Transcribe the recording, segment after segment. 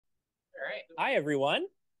right. Hi, everyone.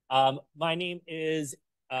 My name is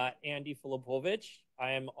Andy Filipovich.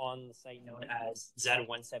 I am on the site known as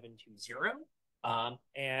Z1720.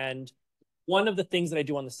 And one of the things that I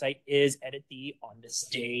do on the site is edit the on this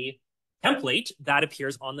day template that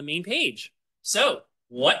appears on the main page. So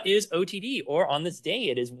what is OTD, or on this day?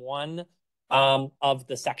 It is one of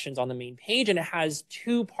the sections on the main page, and it has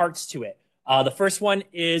two parts to it. The first one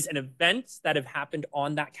is an event that have happened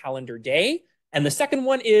on that calendar day. And the second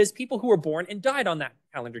one is people who were born and died on that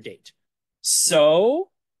calendar date. So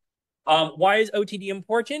why is OTD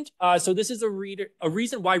important? So this is a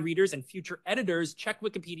reason why readers and future editors check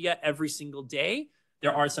Wikipedia every single day.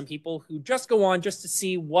 There are some people who just go on just to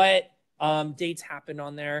see what dates happen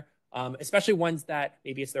on there, especially ones that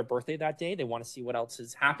maybe it's their birthday that day. They want to see what else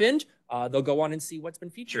has happened. They'll go on and see what's been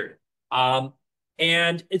featured.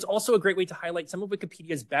 And it's also a great way to highlight some of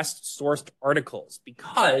Wikipedia's best sourced articles,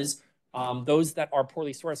 because those that are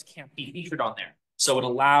poorly sourced can't be featured on there. So it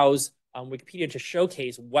allows Wikipedia to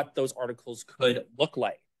showcase what those articles could look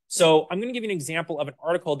like. So I'm going to give you an example of an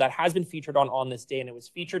article that has been featured on this day, and it was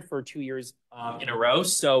featured for 2 years in a row.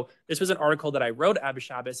 So this was an article that I wrote. Abu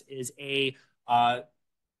Shabbos is a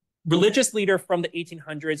religious leader from the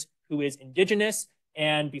 1800s who is indigenous.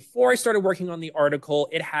 And before I started working on the article,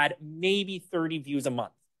 it had maybe 30 views a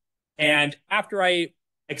month. And after I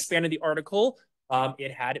expanded the article,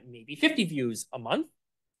 it had maybe 50 views a month.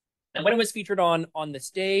 And when it was featured on this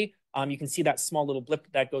day, you can see that small little blip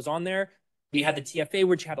that goes on there. We had the TFA,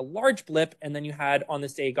 which had a large blip, and then you had on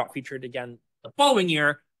this day, it got featured again the following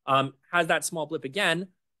year, has that small blip again.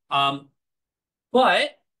 But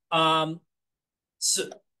the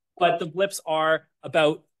blips are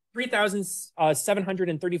about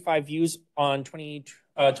 3,735 views on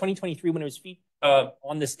 2023 when it was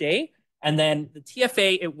on this day. And then the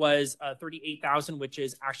TFA, it was 38,000, which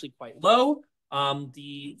is actually quite low.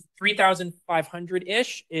 The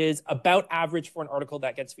 3,500-ish is about average for an article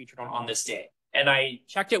that gets featured on this day. And I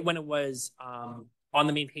checked it when it was on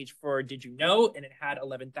the main page for Did You Know, and it had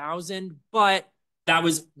 11,000, but that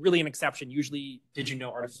was really an exception. Usually Did You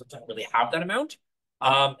Know articles don't really have that amount.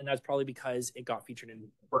 And that's probably because it got featured in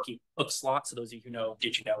Quirky Hook slot. So those of you who know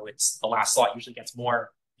Did You Know, it's the last slot usually gets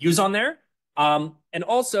more views on there. And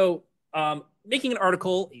also, making an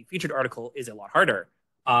article, a featured article, is a lot harder.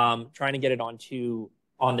 Trying to get it on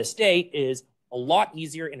this day is a lot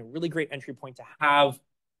easier, and a really great entry point to have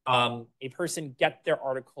a person get their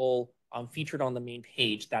article featured on the main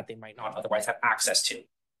page that they might not otherwise have access to.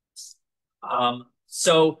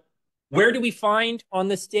 So where do we find on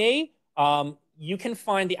this day? You can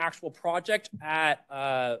find the actual project at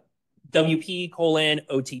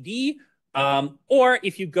WP:/OTD, or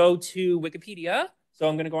if you go to Wikipedia. So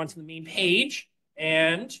I'm going to go onto the main page,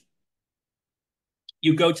 and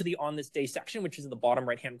you go to the On This Day section, which is in the bottom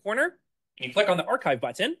right-hand corner, and you click on the archive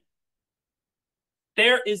button.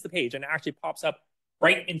 There is the page, and it actually pops up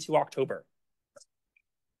right into October.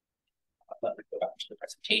 Let me go back to the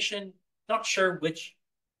presentation. Not sure which,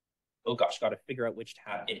 oh gosh, got to figure out which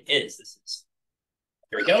tab it is.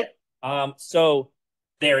 Here we go. So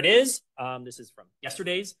there it is. This is from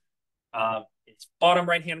yesterday's. It's bottom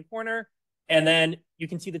right-hand corner. And then you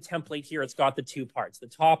can see the template here. It's got the two parts. The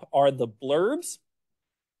top are the blurbs.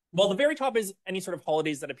 Well, the very top is any sort of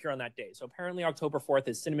holidays that appear on that day. So apparently October 4th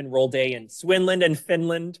is Cinnamon Roll Day in Swinland and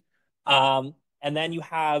Finland. And then you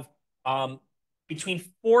have between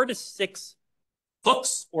 4 to 6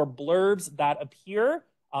 hooks or blurbs that appear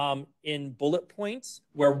in bullet points,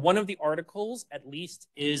 where one of the articles at least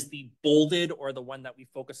is the bolded, or the one that we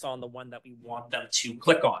focus on, the one that we want them to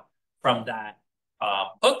click on from that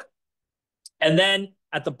hook. And then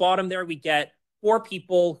at the bottom there, we get 4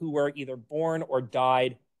 people who were either born or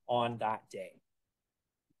died on that day.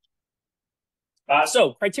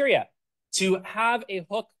 So criteria to have a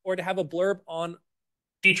hook or to have a blurb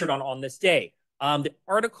featured on this day. The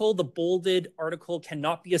article, the bolded article,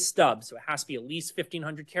 cannot be a stub, so it has to be at least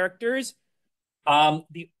 1,500 characters.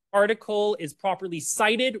 The article is properly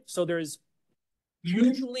cited, so there's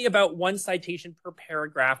usually about 1 citation per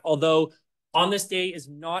paragraph, although On This Day is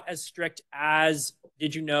not as strict as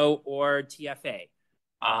Did You Know or TFA.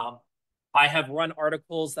 I have run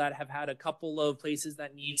articles that have had a couple of places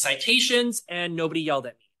that need citations, and nobody yelled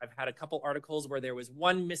at me. I've had a couple articles where there was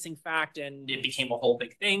 1 missing fact and it became a whole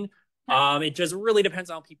big thing. It just really depends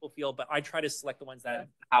on how people feel, but I try to select the ones that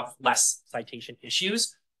have less citation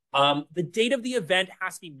issues. The date of the event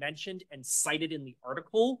has to be mentioned and cited in the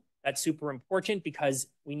article. That's super important, because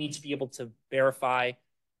we need to be able to verify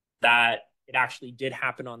that it actually did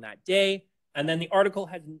happen on that day. And then the article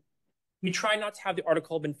we try not to have the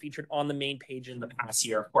article been featured on the main page in the past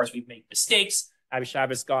year. Of course, we've made mistakes. Abu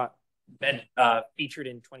Shabbos got been featured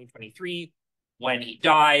in 2023 when he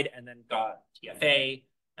died, and then got TFA,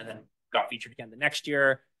 and then got featured again the next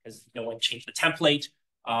year because no one changed the template.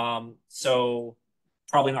 So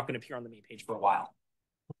probably not going to appear on the main page for a while.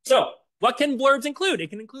 So what can blurbs include? It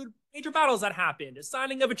can include major battles that happened, a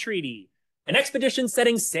signing of a treaty, an expedition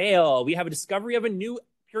setting sail. We have a discovery of a new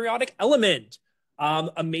periodic element.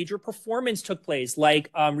 A major performance took place, like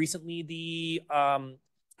recently the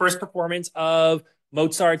first performance of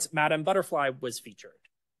Mozart's Madame Butterfly was featured.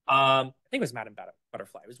 I think it was Madame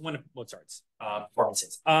Butterfly. It was one of Mozart's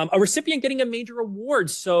performances. A recipient getting a major award.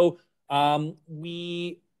 So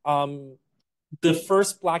the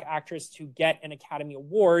first Black actress to get an Academy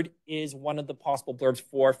Award is one of the possible blurbs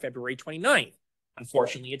for February 29th.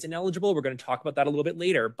 Unfortunately, it's ineligible. We're going to talk about that a little bit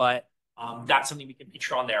later, but that's something we can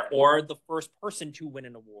feature on there. Or the first person to win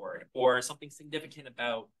an award, or something significant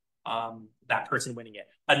about that person winning it.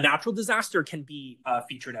 A natural disaster can be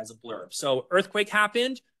featured as a blurb. So earthquake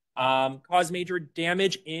happened, caused major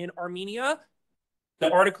damage in Armenia.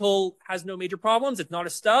 The article has no major problems. It's not a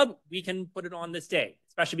stub. We can put it on this day,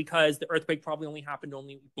 especially because the earthquake probably only happened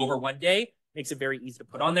over 1 day. Makes it very easy to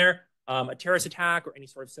put on there. A terrorist attack or any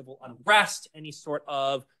sort of civil unrest, any sort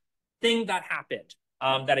of thing that happened,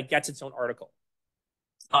 that it gets its own article.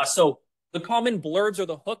 So the common blurbs or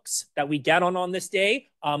the hooks that we get on this day,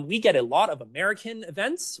 we get a lot of American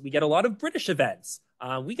events. We get a lot of British events.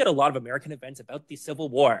 We get a lot of American events about the Civil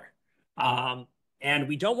War. And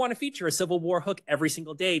we don't want to feature a Civil War hook every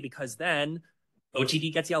single day because then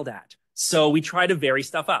OTD gets yelled at. So we try to vary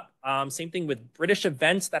stuff up. Same thing with British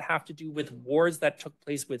events that have to do with wars that took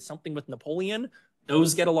place with something with Napoleon.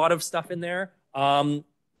 Those get a lot of stuff in there.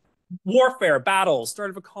 Warfare, battles,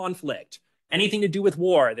 start of a conflict, anything to do with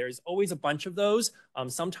war. There's always a bunch of those.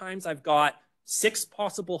 Sometimes I've got 6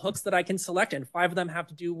 possible hooks that I can select, and 5 of them have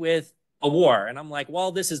to do with a war. And I'm like,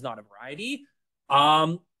 well, this is not a variety.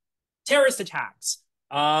 Terrorist attacks,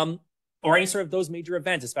 or any sort of those major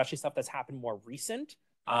events, especially stuff that's happened more recent,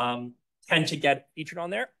 tend to get featured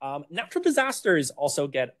on there. Natural disasters also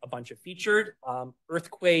get a bunch of featured.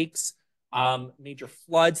 Earthquakes, major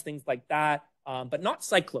floods, things like that, but not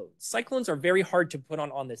cyclones. Cyclones are very hard to put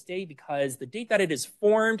on this day because the date that it is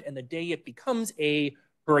formed and the day it becomes a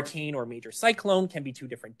hurricane or major cyclone can be 2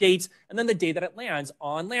 different dates. And then the day that it lands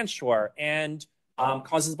on land shore and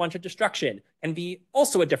causes a bunch of destruction can be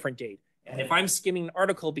also a different date. And if I'm skimming an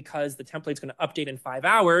article because the template's going to update in 5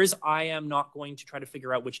 hours, I am not going to try to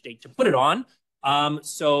figure out which date to put it on.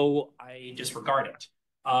 So I disregard it.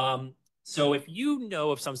 So if you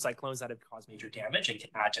know of some cyclones that have caused major damage and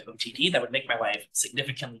can add to OTD, that would make my life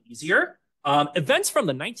significantly easier. Events from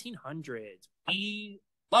the 1900s. We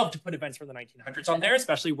love to put events from the 1900s on there,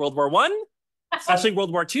 especially World War I, especially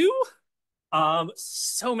World War II.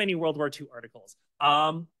 So many World War II articles.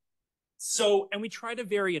 And we try to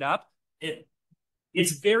vary it up.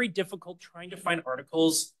 It's very difficult trying to find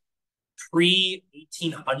articles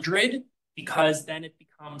pre-1800 because then it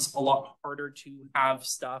becomes a lot harder to have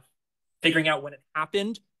stuff figuring out when it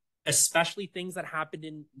happened, especially things that happened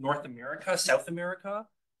in North America, South America,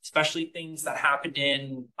 especially things that happened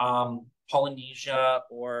in Polynesia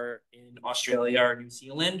or in Australia or New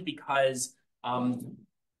Zealand, because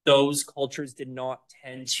those cultures did not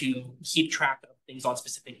tend to keep track of things on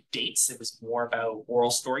specific dates. It was more about oral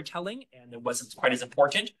storytelling, and it wasn't quite as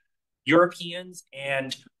important. Europeans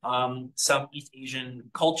and some East Asian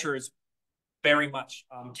cultures very much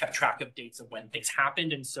kept track of dates of when things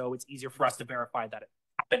happened, and so it's easier for us to verify that it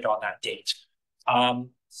happened on that date.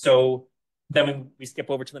 So then when we skip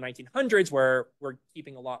over to the 1900s, where we're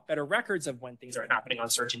keeping a lot better records of when things are happening on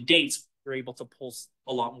certain dates, we're able to pull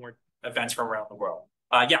a lot more events from around the world.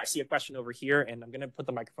 Yeah, I see a question over here, and I'm going to put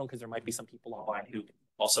the microphone because there might be some people online who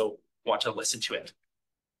also want to listen to it.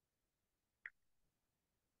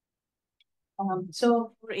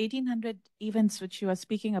 So for 1800 events, which you are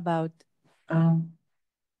speaking about,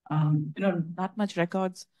 not much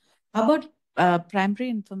records. How about primary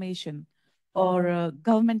information or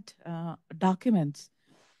government documents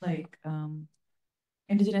like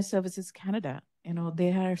Indigenous Services Canada?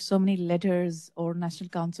 There are so many letters, or National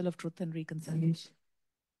Council of Truth and Reconciliation.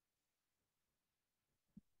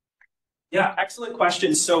 Yeah, excellent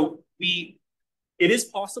question. So it is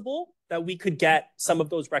possible that we could get some of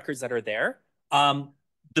those records that are there.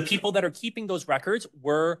 The people that are keeping those records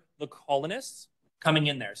were the colonists coming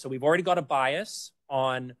in there. So we've already got a bias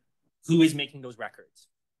on who is making those records.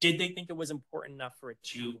 Did they think it was important enough for it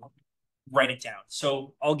to write it down?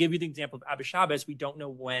 So I'll give you the example of Abu Shabazz. We don't know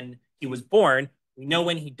when he was born. We know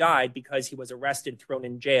when he died because he was arrested, thrown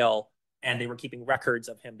in jail, and they were keeping records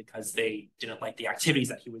of him because they didn't like the activities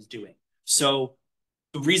that he was doing. So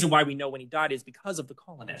the reason why we know when he died is because of the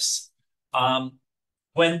colonists.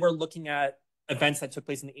 When we're looking at events that took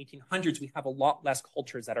place in the 1800s, we have a lot less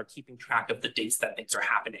cultures that are keeping track of the dates that things are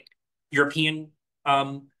happening. European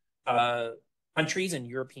countries and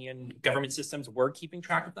European government systems were keeping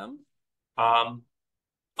track of them.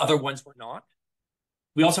 Other ones were not.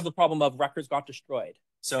 We also have the problem of records got destroyed.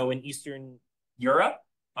 So in Eastern Europe,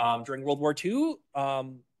 during World War II,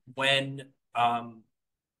 when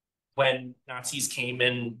Nazis came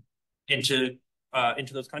into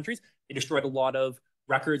those countries, they destroyed a lot of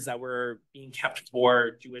records that were being kept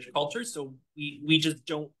for Jewish culture. So we just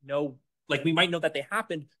don't know. Like, we might know that they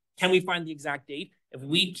happened. Can we find the exact date? If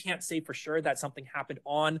we can't say for sure that something happened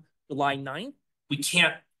on July 9th, we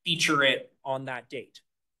can't feature it on that date.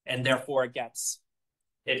 And therefore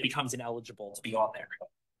it becomes ineligible to be on there.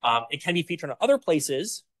 It can be featured on other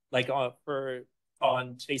places, like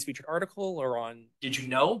on today's featured article or on Did You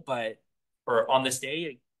Know, but for on this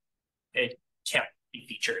day, it can't be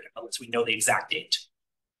featured unless we know the exact date.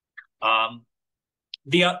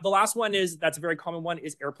 The last one that's a very common one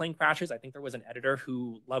is airplane crashes. I think there was an editor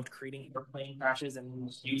who loved creating airplane crashes and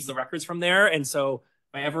used the records from there. And so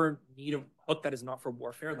if I ever need a hook that is not for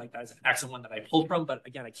warfare, like that is an excellent one that I pulled from, but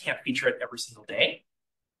again, I can't feature it every single day.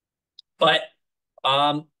 But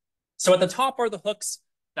so at the top are the hooks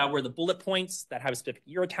that were the bullet points that have a specific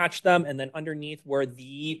year attached to them, and then underneath were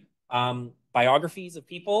the biographies of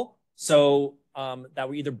people. So that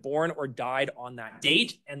were either born or died on that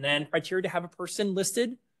date. And then criteria to have a person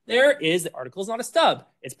listed there is the article is not a stub.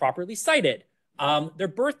 It's properly cited. Their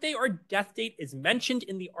birthday or death date is mentioned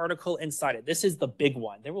in the article and cited. This is the big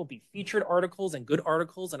one. There will be featured articles and good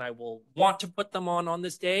articles, and I will want to put them on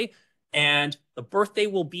this day. And the birthday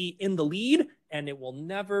will be in the lead, and it will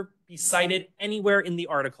never be cited anywhere in the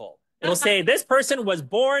article. It'll say, this person was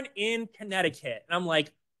born in Connecticut. And I'm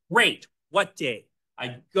like, great, what day?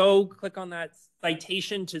 I go click on that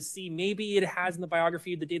citation to see maybe it has in the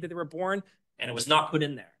biography the day that they were born, and it was not put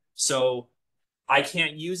in there. So I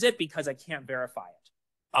can't use it because I can't verify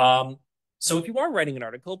it. So if you are writing an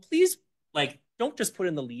article, please don't just put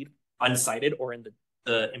in the lead uncited or in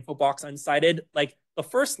the info box uncited. Like the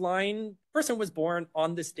first line, person was born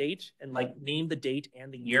on this date, and name the date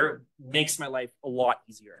and the year makes my life a lot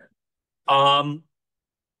easier.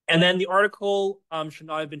 And then the article should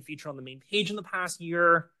not have been featured on the main page in the past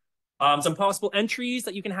year. Some possible entries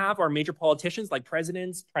that you can have are major politicians like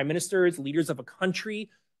presidents, prime ministers, leaders of a country.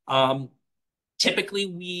 Typically,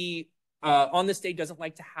 we on this day doesn't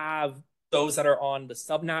like to have those that are on the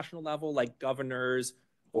subnational level, like governors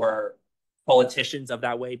or politicians of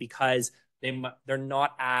that way, because they're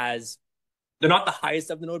not the highest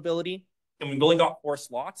of the notability, and we've only got 4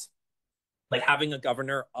 slots. Like having a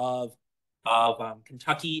governor of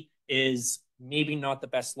Kentucky is maybe not the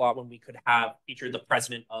best slot when we could have featured the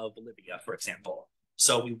president of Bolivia, for example.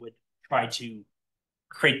 So we would try to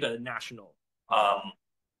create the national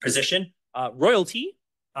position. Royalty,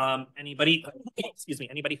 anybody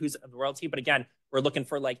who's of royalty, but again, we're looking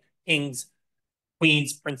for kings,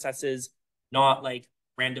 queens, princesses, not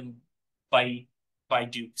random by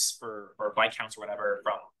dukes or viscounts or whatever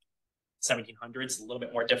from 1700s. A little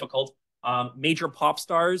bit more difficult. Major pop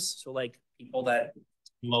stars, so people that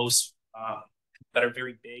that are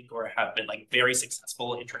very big or have been very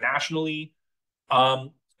successful internationally.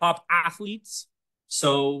 Top athletes,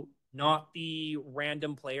 so not the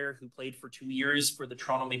random player who played for 2 years for the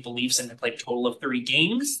Toronto Maple Leafs and played a total of 30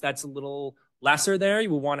 games. That's a little lesser there. You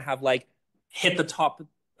would want to have hit the top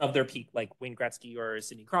of their peak, like Wayne Gretzky or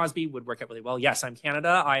Sidney Crosby would work out really well. Yes, I'm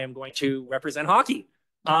Canada. I am going to represent hockey.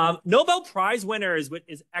 Nobel Prize winners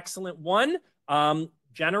is excellent one.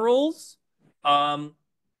 Generals,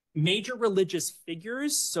 major religious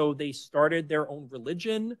figures, so they started their own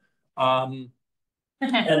religion. And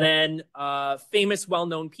then famous,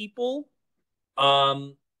 well-known people.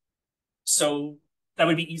 So that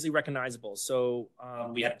would be easily recognizable. So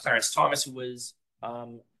we had Clarence Thomas, who was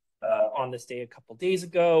on this day a couple days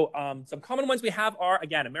ago. Some common ones we have are,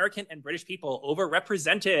 again, American and British people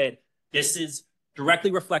overrepresented. This is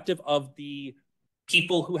directly reflective of the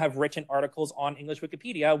people who have written articles on English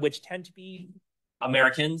Wikipedia, which tend to be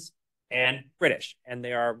Americans and British, and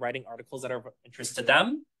they are writing articles that are of interest to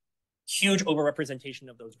them. Huge overrepresentation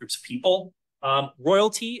of those groups of people.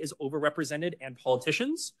 Royalty is overrepresented, and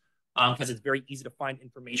politicians, because it's very easy to find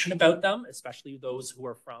information about them, especially those who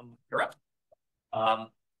are from Europe.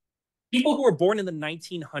 People who were born in the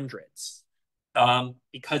 1900s,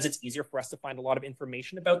 because it's easier for us to find a lot of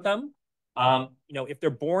information about them. If they're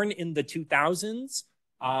born in the 2000s,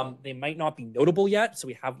 they might not be notable yet, so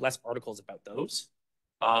we have less articles about those.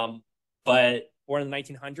 But born in the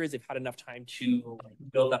 1900s, they've had enough time to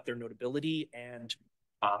build up their notability, and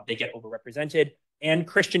they get overrepresented. And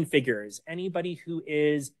Christian figures, anybody who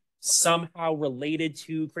is somehow related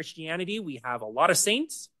to Christianity. We have a lot of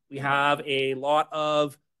saints. We have a lot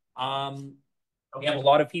of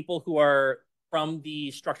people who are from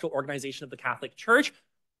the structural organization of the Catholic Church.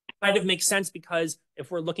 Kind of makes sense because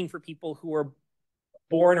if we're looking for people who were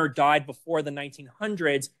born or died before the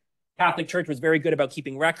 1900s, Catholic Church was very good about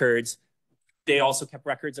keeping records. They also kept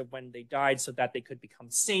records of when they died so that they could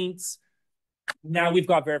become saints. Now we've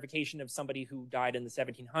got verification of somebody who died in the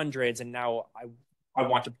 1700s, and now I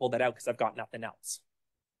want to pull that out because I've got nothing else.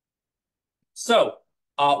 So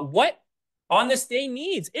what On This Day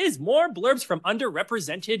needs is more blurbs from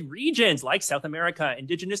underrepresented regions like South America,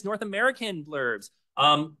 Indigenous North American blurbs,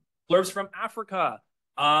 blurbs from Africa,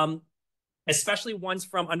 especially ones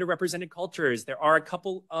from underrepresented cultures. There are a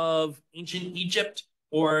couple of ancient Egypt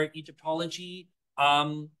or Egyptology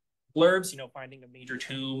blurbs, finding a major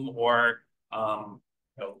tomb or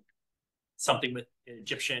something with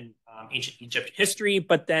Egyptian, ancient Egypt history.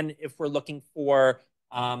 But then if we're looking for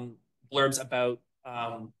blurbs about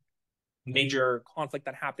major conflict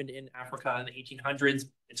that happened in Africa in the 1800s,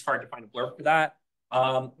 it's hard to find a blurb for that.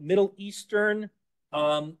 Middle Eastern,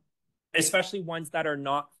 especially ones that are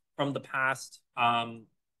not from the past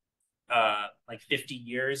like 50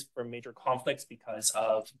 years from major conflicts because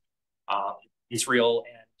of Israel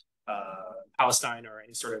and Palestine or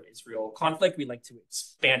any sort of Israel conflict. We'd like to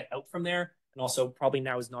expand out from there. And also probably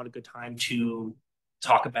now is not a good time to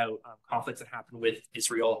talk about conflicts that happen with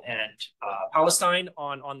Israel and Palestine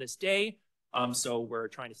on this day. So we're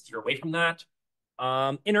trying to steer away from that.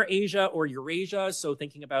 Inner Asia or Eurasia. So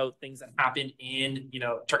thinking about things that happened in,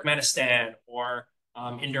 Turkmenistan or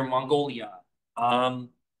Inner Mongolia,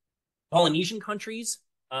 Polynesian countries,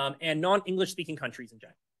 and non-English speaking countries in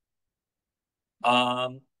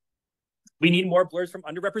general. We need more blurbs from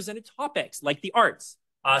underrepresented topics like the arts,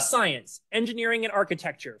 science, engineering and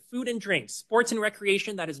architecture, food and drinks, sports and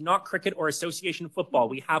recreation that is not cricket or association football.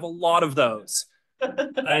 We have a lot of those.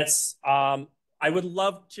 I would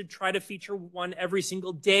love to try to feature one every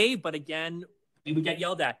single day, but again, we would get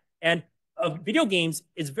yelled at. And video games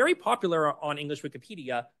is very popular on English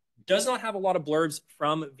Wikipedia, does not have a lot of blurbs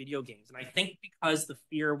from video games. And I think because the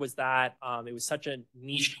fear was that it was such a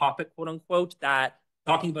niche topic, quote unquote, that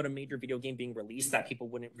talking about a major video game being released, that people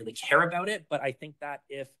wouldn't really care about it. But I think that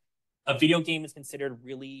if a video game is considered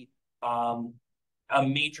really a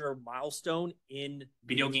major milestone in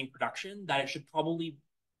video game production, that it should probably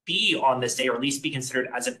be on this day, or at least be considered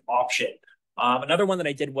as an option. Another one that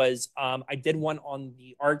I did was I did one on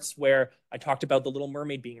the arts where I talked about The Little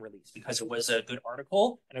Mermaid being released because it was a good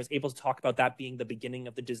article, and I was able to talk about that being the beginning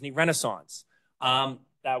of the Disney Renaissance.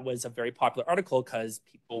 That was a very popular article because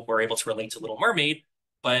people were able to relate to Little Mermaid,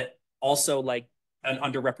 but also like an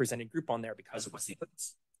underrepresented group on there because it was the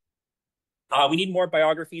Olympics. We need more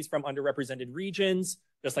biographies from underrepresented regions,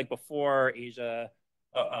 just like before: Asia,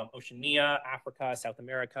 Oceania, Africa, South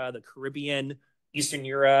America, the Caribbean, Eastern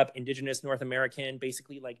Europe, Indigenous North American,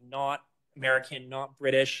 basically like not American, not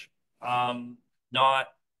British, not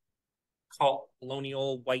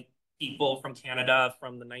colonial white people from Canada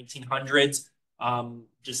from the 1900s,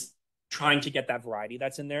 just trying to get that variety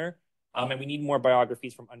that's in there. And we need more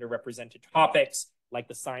biographies from underrepresented topics like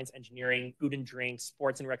the science, engineering, food and drink,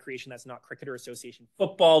 sports and recreation that's not cricket or association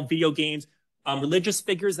football, video games, religious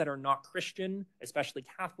figures that are not Christian, especially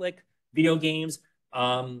Catholic, video games,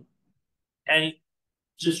 and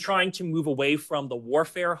just trying to move away from the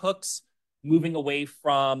warfare hooks, moving away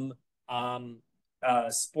from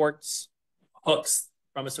sports hooks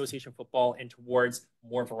from association football and towards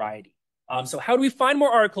more variety. So how do we find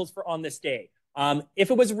more articles for On This Day?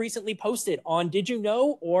 If it was recently posted on Did You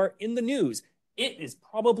Know or in the news, it is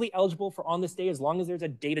probably eligible for On This Day as long as there's a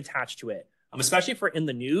date attached to it. Especially for in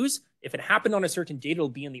the news, if it happened on a certain date, it'll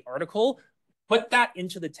be in the article. Put that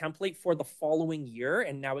into the template for the following year,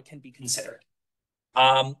 and now it can be considered.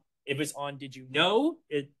 If it's on Did You Know,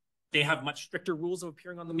 they have much stricter rules of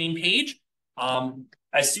appearing on the main page.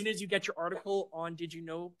 As soon as you get your article on Did You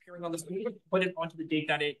Know appearing on this page, put it onto the date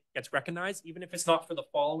that it gets recognized. Even if it's not for the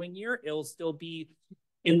following year, it'll still be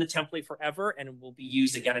in the template forever and will be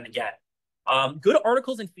used again and again. Good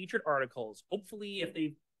articles and featured articles. Hopefully, if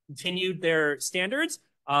they continued their standards,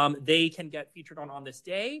 they can get featured on This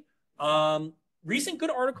Day. Recent good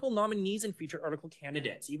article nominees and featured article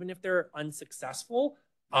candidates, even if they're unsuccessful,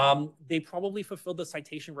 they probably fulfill the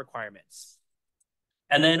citation requirements.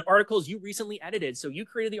 And then articles you recently edited. So you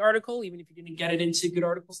created the article, even if you didn't get it into good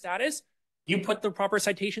article status, you put the proper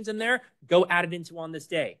citations in there, go add it into On This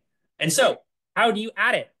Day. And so How do you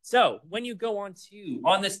add it? So when you go on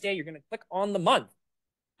this day, you're going to click on the month,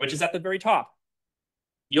 which is at the very top.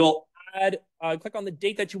 You'll click on the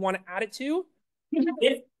date that you want to add it to.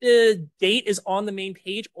 If the date is on the main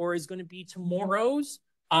page or is going to be tomorrow's,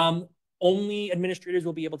 only administrators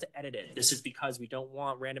will be able to edit it. This is because we don't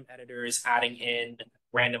want random editors adding in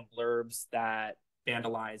random blurbs that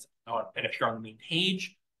vandalize and appear on the main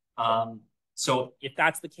page. So if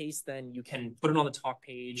that's the case, then you can put it on the top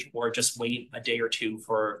page or just wait a day or two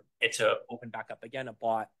for it to open back up again. A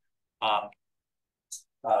bot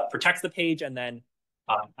protects the page and then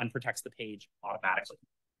unprotects the page automatically.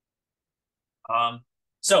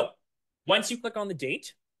 So once you click on the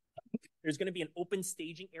date, there's going to be an open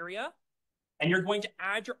staging area, and you're going to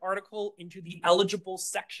add your article into the eligible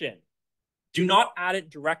section. Do not add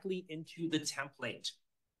it directly into the template.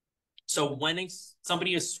 So when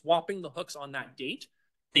somebody is swapping the hooks on that date,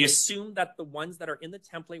 they assume that the ones that are in the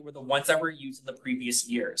template were the ones that were used in the previous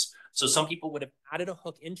years. So some people would have added a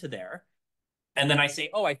hook into there, and then I say,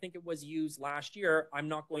 oh, I think it was used last year. I'm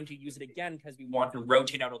not going to use it again because we want to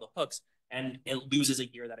rotate out all the hooks, and it loses a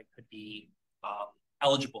year that it could be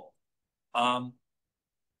eligible.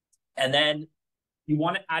 And then you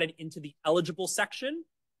want to add it into the eligible section.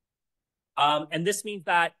 And this means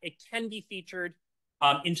that it can be featured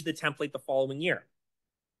into the template the following year.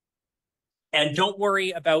 And don't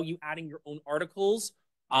worry about you adding your own articles.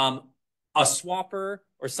 A swapper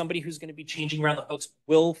or somebody who's going to be changing around the hooks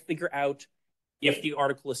will figure out if the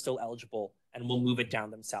article is still eligible and will move it down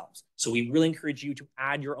themselves. So we really encourage you to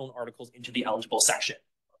add your own articles into the eligible section.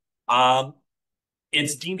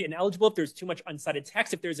 It's deemed ineligible if there's too much unsighted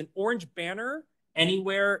text. If there's an orange banner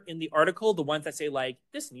anywhere in the article, the ones that say like,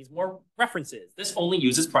 this needs more references, this only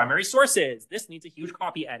uses primary sources, this needs a huge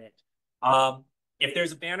copy edit. If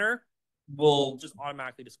there's a banner, we'll just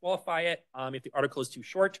automatically disqualify it if the article is too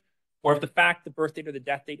short, or if the fact, the birth date, or the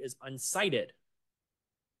death date is unsighted.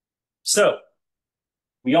 So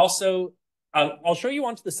we also, I'll show you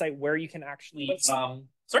onto the site where you can actually,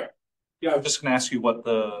 sorry? Yeah, I'm just going to ask you what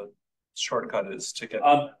the shortcut is to get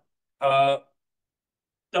WP:/OTD.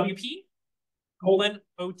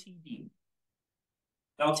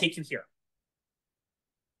 That'll take you here.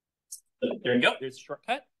 There you go. There's a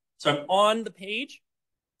shortcut. So I'm on the page.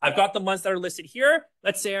 I've got the months that are listed here.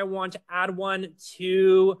 Let's say I want to add one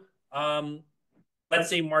to, let's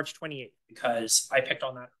say March 28th, because I picked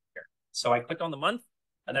on that here. So I clicked on the month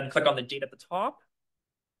and then click on the date at the top.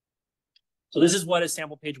 So this is what a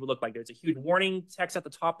sample page would look like. There's a huge warning text at the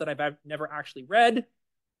top that I've never actually read.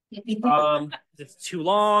 It's too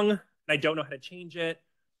long, and I don't know how to change it.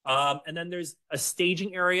 And then there's a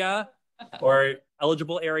staging area or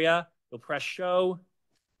eligible area. You'll press show.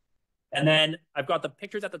 And then I've got the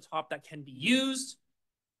pictures at the top that can be used.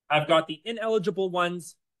 I've got the ineligible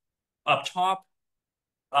ones up top.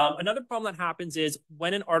 Another problem that happens is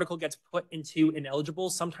when an article gets put into ineligible,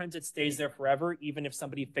 sometimes it stays there forever, even if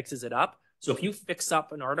somebody fixes it up. So if you fix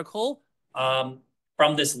up an article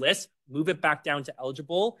from this list, move it back down to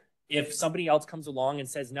eligible. If somebody else comes along and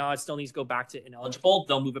says, no, it still needs to go back to ineligible,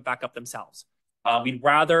 they'll move it back up themselves. We'd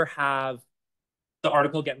rather have the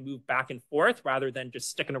article get moved back and forth rather than just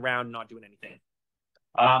sticking around and not doing anything.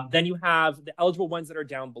 Then you have the eligible ones that are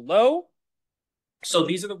down below. So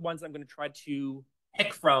these are the ones I'm going to try to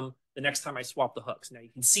pick from the next time I swap the hooks. Now you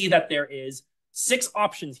can see that there is 6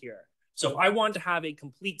 options here. So if I want to have a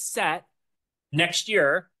complete set next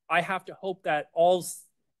year, I have to hope that all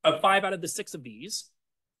 5 out of the 6 of these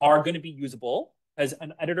are going to be usable, as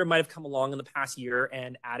an editor might have come along in the past year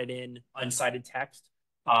and added in unsighted text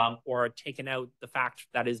or taken out the fact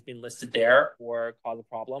that has been listed there or caused a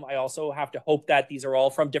problem. I also have to hope that these are all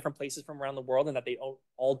from different places from around the world and that they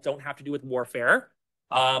all don't have to do with warfare.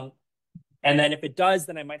 And then if it does,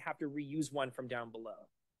 then I might have to reuse one from down below.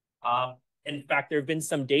 In fact, there have been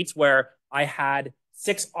some dates where I had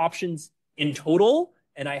 6 options in total,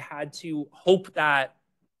 and I had to hope that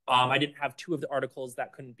I didn't have 2 of the articles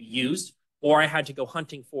that couldn't be used, or I had to go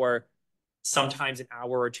hunting for sometimes an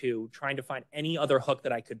hour or 2 trying to find any other hook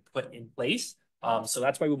that I could put in place. So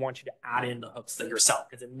that's why we want you to add in the hooks yourself,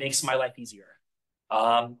 because it makes my life easier.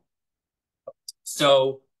 And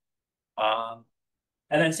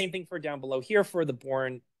then same thing for down below here for the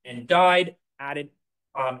born and died, added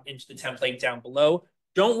into the template down below.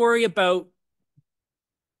 Don't worry about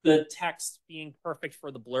the text being perfect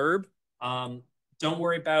for the blurb. Don't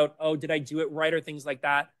worry about, oh, did I do it right or things like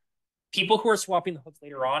that. People who are swapping the hooks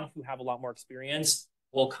later on who have a lot more experience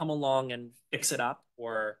will come along and fix it up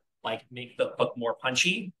or like make the hook more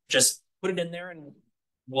punchy. Just put it in there and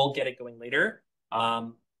we'll get it going later.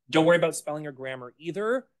 Don't worry about spelling or grammar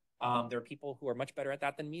either. There are people who are much better at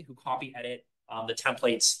that than me who copy edit the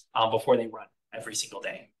templates before they run every single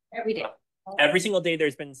day. Every day. Every single day,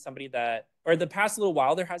 there's been somebody that, or the past little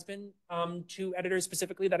while, there has been 2 editors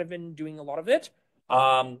specifically that have been doing a lot of it.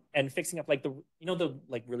 And fixing up like the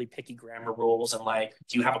like really picky grammar rules and like,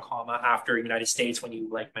 do you have a comma after United States when you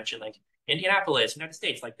like mention like Indianapolis, United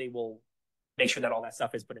States, like they will make sure that all that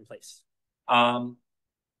stuff is put in place. And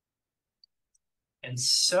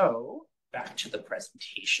so back to the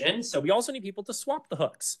presentation. So we also need people to swap the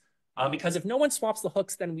hooks because if no one swaps the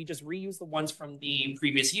hooks, then we just reuse the ones from the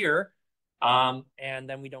previous year. And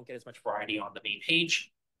then we don't get as much variety on the main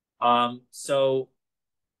page. So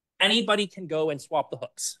anybody can go and swap the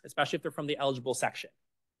hooks, especially if they're from the eligible section.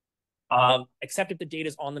 Except if the data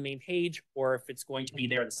is on the main page or if it's going to be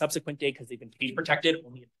there the subsequent day because they've been page protected,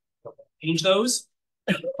 only change those.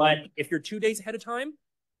 But if you're 2 days ahead of time,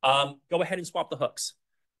 go ahead and swap the hooks.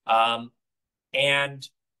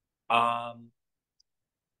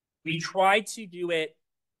 We try to do it.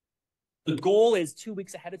 The goal is 2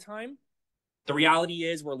 weeks ahead of time. The reality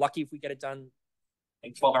is we're lucky if we get it done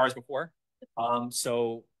like 12 hours before.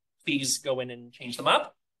 So please go in and change them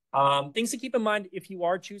up. Things to keep in mind if you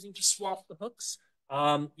are choosing to swap the hooks.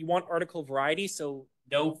 You want article variety, so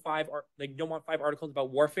no you don't want 5 articles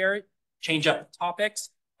about warfare. Change up topics.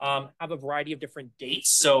 Have a variety of different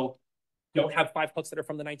dates. So don't have 5 hooks that are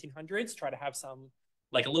from the 1900s. Try to have some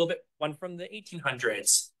like a little bit, one from the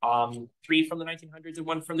 1800s, 3 from the 1900s, and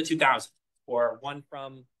 1 from the 2000s, or 1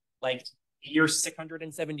 from like year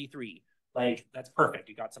 673. Like that's perfect.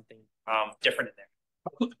 You got something different in there.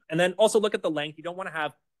 And then also look at the length. You don't want to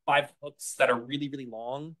have 5 hooks that are really, really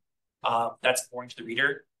long. That's boring to the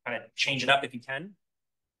reader. Kind of change it up if you can.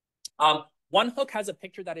 One hook has a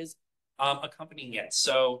picture that is accompanying it.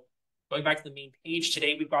 So going back to the main page,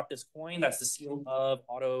 today we've got this coin. That's the seal of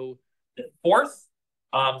Otto IV.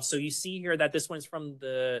 So you see here that this one's from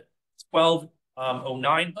the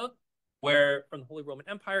 1209 hook, where from the Holy Roman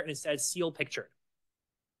Empire, and it says seal pictured.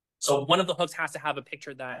 So one of the hooks has to have a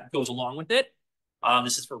picture that goes along with it.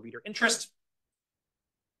 This is for reader interest.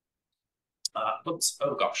 Oops,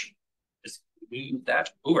 oh gosh, just move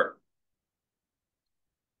that over.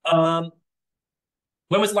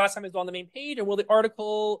 When was the last time it was on the main page, and will the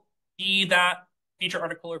article be that feature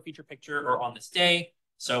article or feature picture or on this day?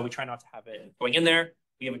 So we try not to have it going in there.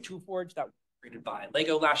 We have a tool forge that was created by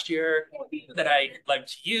Lego last year that I like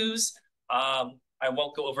to use. I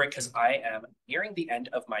won't go over it because I am nearing the end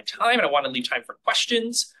of my time and I want to leave time for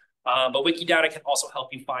questions. But Wikidata can also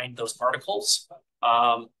help you find those articles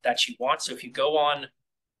that you want. So if you go on,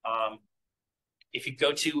 if you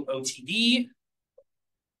go to OTD,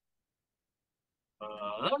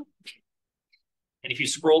 and if you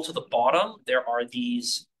scroll to the bottom, there are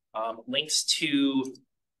these links to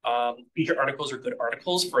featured articles or good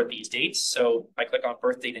articles for these dates. So if I click on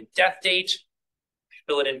birth date and death date,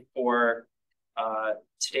 fill it in for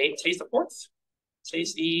today. Today's the 4th.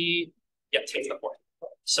 Today's the 4th.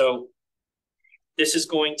 So this is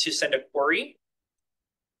going to send a query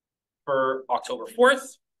for October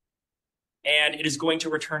 4th, and it is going to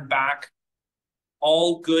return back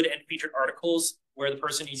all good and featured articles where the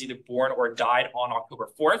person is either born or died on October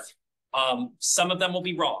 4th. Some of them will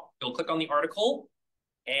be wrong. You'll click on the article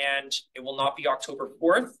and it will not be October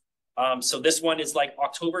 4th. So this one is like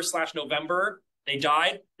October/November, they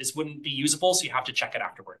died. This wouldn't be usable, so you have to check it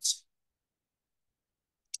afterwards.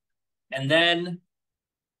 And then,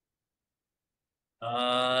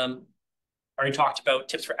 already talked about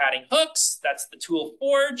tips for adding hooks. That's the tool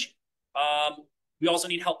forge. We also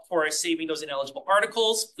need help for saving those ineligible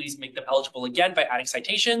articles. Please make them eligible again by adding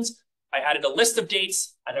citations. I added a list of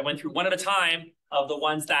dates and I went through one at a time of the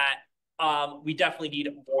ones that we definitely need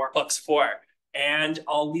more hooks for. And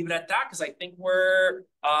I'll leave it at that because I think we're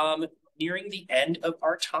nearing the end of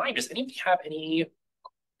our time. Does anybody have any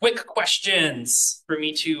quick questions for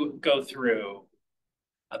me to go through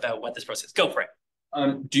about what this process is? Go for it.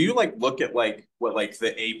 Do you like look at like what like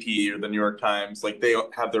the AP or the New York Times, like they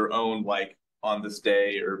have their own like on this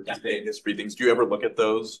day or day in history things? Do you ever look at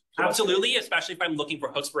those? Absolutely, especially if I'm looking for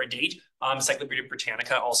hooks for a date. Encyclopedia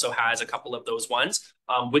Britannica also has a couple of those ones.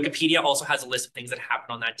 Wikipedia also has a list of things that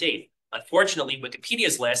happened on that date. Unfortunately,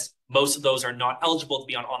 Wikipedia's list, most of those are not eligible to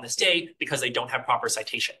be on this day because they don't have proper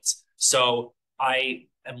citations. So I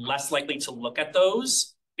am less likely to look at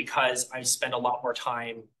those because I spend a lot more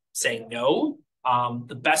time saying no.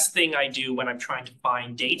 The best thing I do when I'm trying to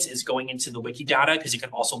find dates is going into the Wikidata because you can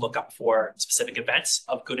also look up for specific events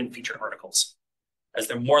of good and featured articles as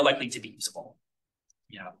they're more likely to be usable.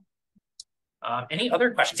 Yeah. Any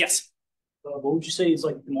other questions? Yes. What would you say is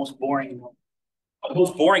like the most boring month? The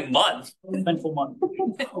most boring month? Eventful month.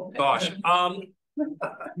 Gosh.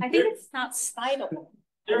 I think it's not citable.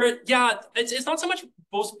 Yeah, it's not so much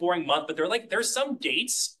most boring month, but there's some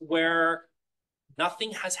dates where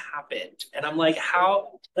nothing has happened. And I'm like,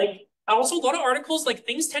 how, like, also a lot of articles, like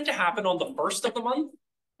things tend to happen on the first of the month.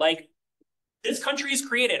 Like, this country is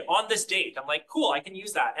created on this date. I'm like, cool, I can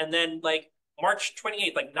use that. And then like March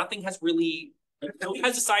 28th, like nothing has really, nobody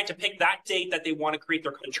has decided to pick that date that they want to create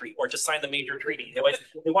their country or to sign the major treaty. They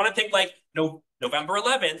want to pick like November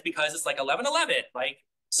 11th because it's like 11/11. Like,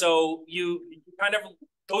 so you kind of,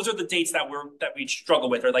 those are the dates that we struggle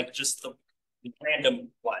with, or like just the random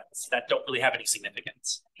ones that don't really have any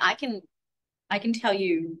significance. I can tell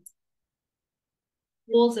you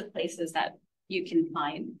rules of places that you can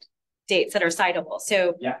find dates that are citable.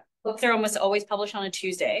 So yeah, books are almost always published on a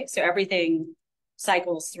Tuesday. So everything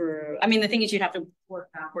cycles through. I mean, the thing is you'd have to work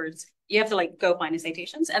backwards. You have to like go find the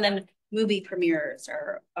citations, and then movie premieres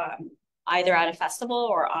are either at a festival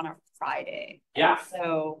or on a Friday. Yeah. And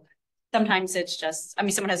so sometimes it's just, I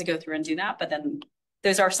mean, someone has to go through and do that, but then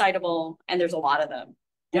those are citable and there's a lot of them.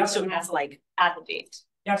 Yeah. So it has to like add the date.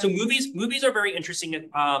 Yeah. So movies are very interesting.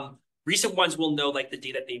 Recent ones will know like the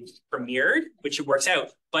day that they premiered, which it works out.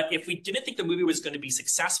 But if we didn't think the movie was going to be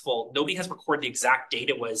successful, nobody has recorded the exact date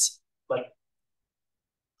it was like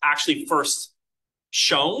actually first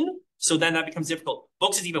shown. So then that becomes difficult.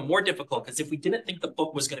 Books is even more difficult because if we didn't think the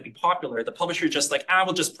book was going to be popular, the publisher just like,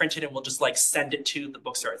 we'll just print it and we'll just like send it to the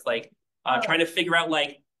bookstore. It's like trying to figure out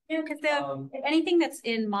like, yeah, because anything that's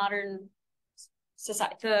in modern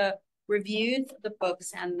society, the reviews, the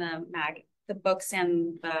books and the books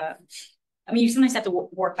and the, I mean, you sometimes have to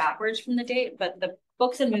work backwards from the date, but the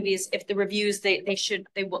books and movies, if the reviews, they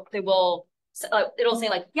will, it'll say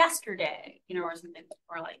like yesterday, you know, or something,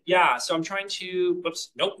 or like. Yeah, so I'm trying to,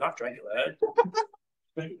 oops, nope, not Dracula.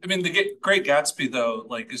 I mean, the Great Gatsby though,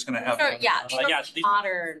 like is going to have. Sure, yeah,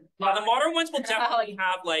 modern. The modern ones will definitely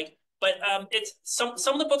have like, but it's some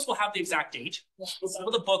of the books will have the exact date. Some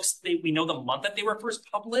of the books we know the month that they were first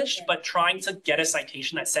published, but trying to get a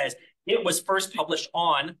citation that says it was first published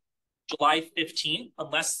on July 15th,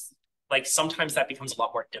 unless like sometimes that becomes a lot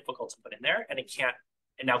more difficult to put in there, and it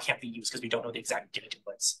now can't be used because we don't know the exact date it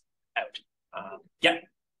was out. Yeah.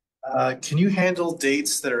 Can you handle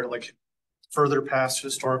dates that are like further past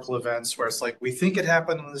historical events where it's like we think it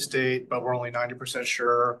happened on this date, but we're only 90%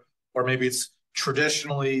 sure, or maybe it's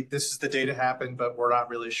traditionally this is the date it happened, but we're not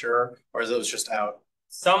really sure, or is those just out?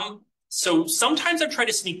 So sometimes I've tried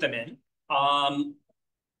to sneak them in.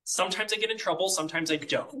 Sometimes I get in trouble, sometimes I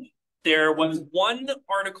don't. There was one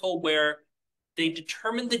article where they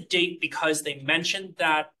determined the date because they mentioned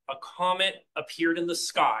that a comet appeared in the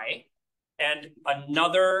sky and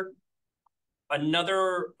another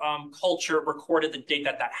culture recorded the date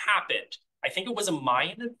that happened. I think it was a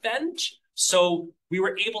Mayan event. So we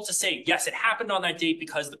were able to say, yes, it happened on that date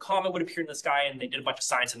because the comet would appear in the sky, and they did a bunch of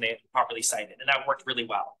science and they properly cited, and that worked really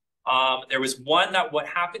well. There was one that what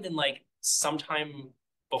happened in like sometime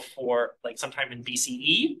in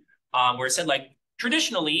BCE, where it said like,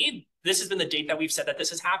 traditionally, this has been the date that we've said that this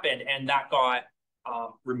has happened, and that got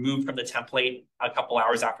removed from the template a couple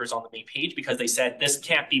hours after it's on the main page because they said this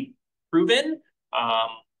can't be proven,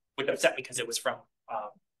 which upset me because it was from,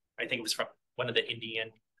 I think it was from one of the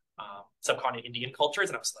Indian, subcontinent Indian cultures,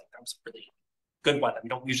 and I was like, that was a really good one. We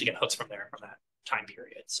don't usually get hooks from that time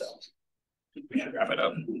period, so we should wrap it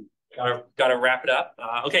up. Gotta wrap it up.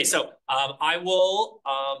 Okay, so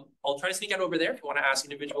I'll try to sneak out over there if you want to ask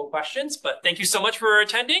individual questions, but thank you so much for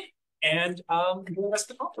attending, and enjoy the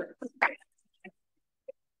rest of the conference.